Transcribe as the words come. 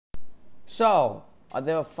So,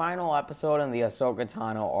 the final episode in the Ahsoka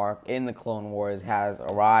Tano arc in the Clone Wars has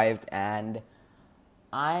arrived, and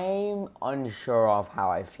I'm unsure of how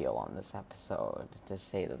I feel on this episode, to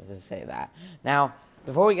say that. Now,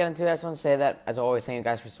 before we get into that, I just want to say that, as always, thank you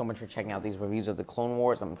guys so much for checking out these reviews of the Clone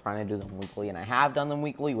Wars. I'm trying to do them weekly, and I have done them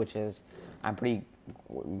weekly, which is, I'm pretty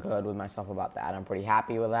good with myself about that. I'm pretty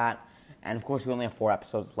happy with that. And, of course, we only have 4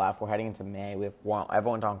 episodes left. We're heading into May.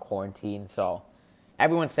 Everyone's on quarantine, so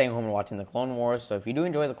everyone's staying home and watching the Clone Wars. So if you do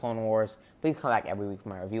enjoy the Clone Wars, please come back every week for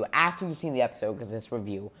my review after you've seen the episode, because this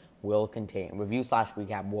review/recap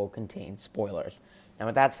will contain spoilers. And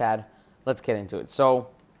with that said, let's get into it. So,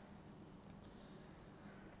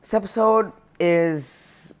 this episode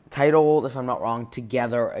is titled, if I'm not wrong,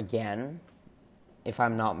 Together Again, if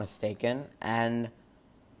I'm not mistaken. And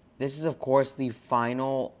this is, of course, the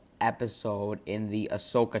final episode in the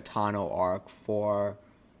Ahsoka Tano arc for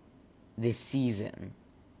this season.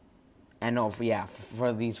 And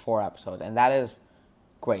for these 4 episodes. And that is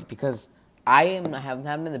great, because I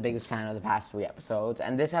haven't been the biggest fan of the past 3 episodes.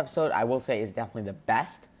 And this episode, I will say, is definitely the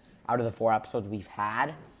best out of the 4 episodes we've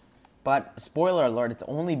had. But, spoiler alert, it's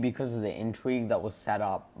only because of the intrigue that was set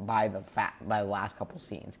up by the last couple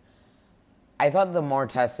scenes. I thought the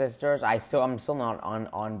Martez sisters, I'm still not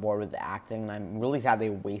on board with the acting. And I'm really sad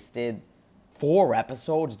they wasted 4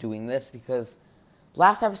 episodes doing this, because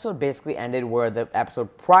last episode basically ended where the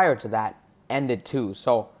episode prior to that ended too.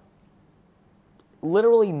 So,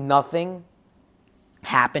 literally nothing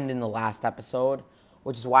happened in the last episode,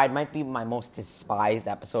 which is why it might be my most despised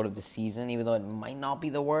episode of the season, even though it might not be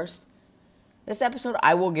the worst. This episode,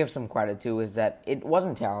 I will give some credit to, is that it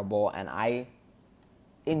wasn't terrible, and I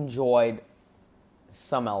enjoyed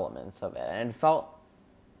some elements of it. And it felt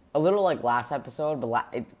a little like last episode,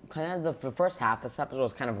 but the first half of this episode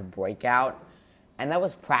was kind of a breakout. And that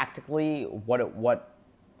was practically what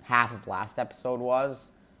half of last episode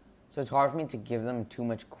was. So it's hard for me to give them too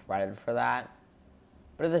much credit for that.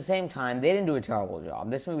 But at the same time, they didn't do a terrible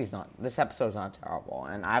job. This episode's not terrible.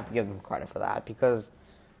 And I have to give them credit for that, because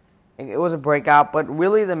it was a breakout. But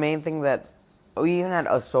really the main thing that we even had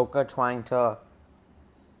Ahsoka trying to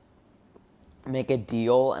make a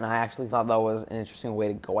deal. And I actually thought that was an interesting way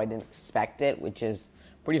to go. I didn't expect it, which is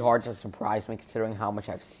pretty hard to surprise me considering how much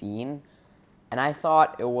I've seen. And I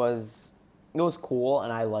thought it was cool,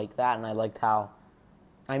 and I liked that, and I liked how,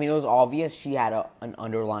 it was obvious she had an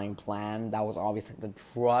underlying plan. That was obvious. Like, the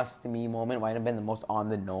trust me moment might have been the most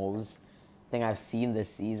on-the-nose thing I've seen this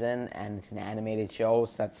season, and it's an animated show,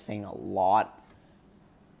 so that's saying a lot.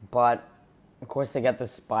 But, of course, they get the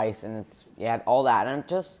spice, and all that. And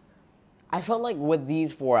I felt like with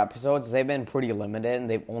these 4 episodes, they've been pretty limited, and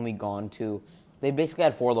they basically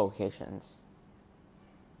had 4 locations.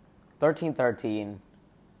 1313,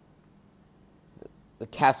 the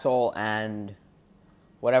Kessel, and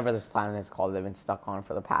whatever this planet is called they've been stuck on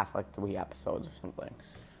for the past 3 episodes or something.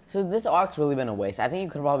 So this arc's really been a waste. I think you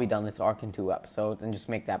could have probably done this arc in 2 episodes and just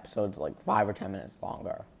make the episodes 5 or 10 minutes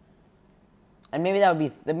longer. And maybe that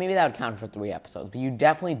would count for 3 episodes. But you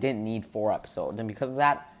definitely didn't need 4 episodes. And because of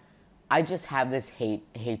that, I just have this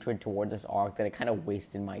hatred towards this arc that it kind of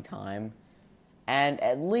wasted my time. And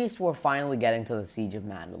at least we're finally getting to the Siege of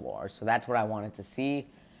Mandalore. So that's what I wanted to see.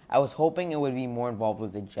 I was hoping it would be more involved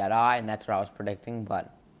with the Jedi, and that's what I was predicting,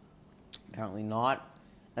 but apparently not.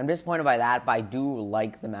 I'm disappointed by that, but I do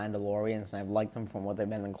like the Mandalorians, and I've liked them from what they've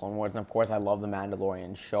been in Clone Wars. And of course, I love the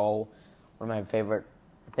Mandalorian show. One of my favorite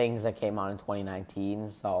things that came out in 2019.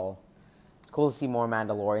 So it's cool to see more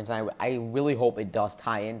Mandalorians. And I really hope it does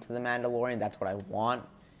tie into the Mandalorian. That's what I want.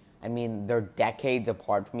 They're decades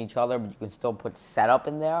apart from each other, but you can still put setup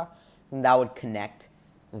in there, and that would connect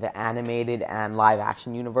the animated and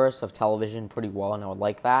live-action universe of television pretty well, and I would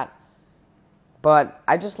like that. But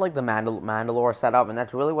I just like the Mandalore setup, and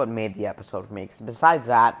that's really what made the episode for me, because besides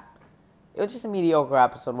that, it was just a mediocre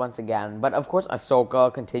episode once again. But, of course,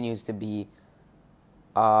 Ahsoka continues to be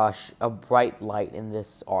a bright light in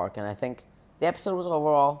this arc, and I think the episode was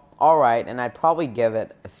overall alright, and I'd probably give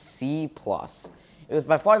it a C+. It was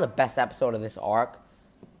by far the best episode of this arc.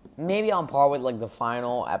 Maybe on par with the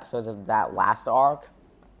final episodes of that last arc.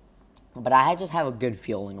 But I just have a good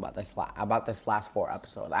feeling about this last 4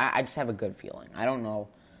 episodes. I just have a good feeling. I don't know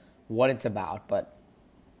what it's about, but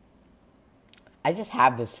I just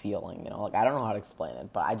have this feeling, I don't know how to explain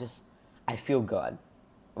it, but I feel good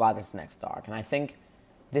about this next arc. And I think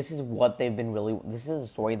this is a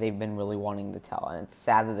story they've been really wanting to tell. And it's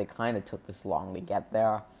sad that they kind of took this long to get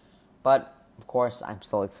there. But of course, I'm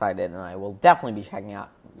still excited, and I will definitely be checking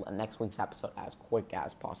out next week's episode as quick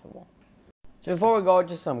as possible. So before we go,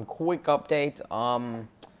 just some quick updates.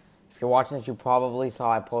 If If you're watching this, you probably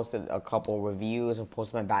saw I posted a couple reviews. I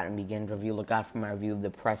posted my Batman Begins review. Look out for my review of The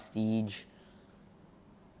Prestige.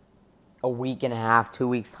 A week and a half, 2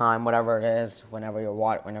 weeks time, whatever it is, whenever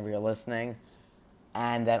you're listening.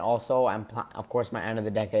 And then also, of course, my end of the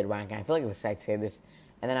decade ranking. I feel like I say this.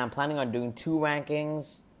 And then I'm planning on doing 2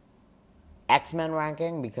 rankings. X-Men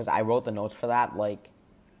ranking, because I wrote the notes for that like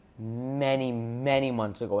many, many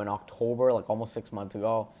months ago in October, like almost 6 months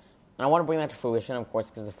ago. And I want to bring that to fruition, of course,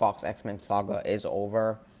 because the Fox X-Men saga is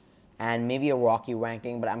over. And maybe a Rocky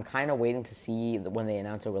ranking, but I'm kind of waiting to see when they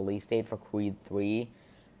announce a release date for Creed 3.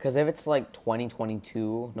 Because if it's like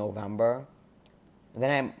 2022, November,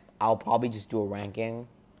 then I'll probably just do a ranking.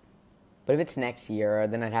 But if it's next year,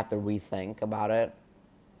 then I'd have to rethink about it.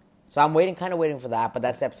 So I'm kind of waiting for that, but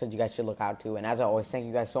that's the episode you guys should look out to. And as always, thank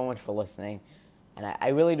you guys so much for listening. And I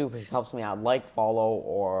really do appreciate it. Helps me out. Like, follow,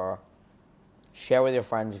 or share with your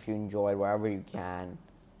friends if you enjoyed, wherever you can.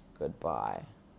 Goodbye.